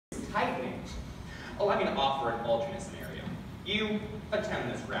Allow me to offer an alternate scenario. You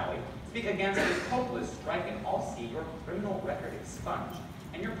attend this rally, speak against this hopeless strike, and all see your criminal record expunged,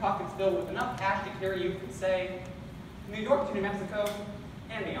 and your pockets filled with enough cash to carry you from, say, New York to New Mexico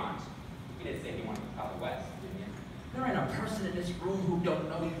and beyond. You did say you wanted to go out west, didn't you? There ain't a person in this room who don't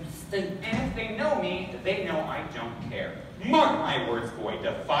know you stink. And if they know me, they know I don't care. Mark my words, boy,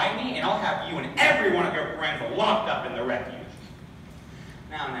 defy me, and I'll have you and every one of your friends locked up in the refuge.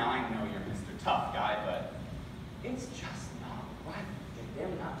 Now, I know you're Mr. Tough Guy, but it's just not right for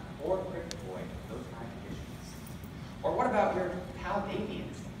them not to poor pretty boy those kind of conditions. Or what about your pal Davy and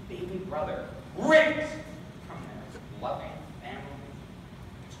his baby brother, ripped from their loving family,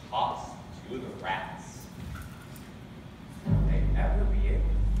 tossed to the rats? Will they ever be able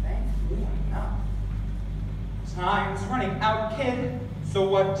to thank you enough? Time's running out, kid, so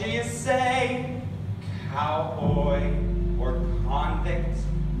what do you say? Cowboy or convict?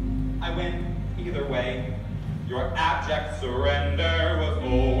 I win either way. Your abject surrender was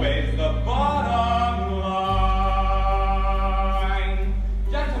always the bottom line.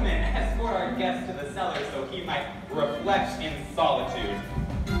 Gentlemen, escort our guest to the cellar so he might reflect in solitude.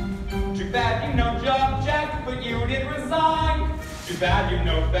 Too bad you no job, Jack, but you did resign. Too bad you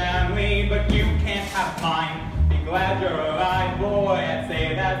no family, but you can't have mine. Be glad you're alive, boy.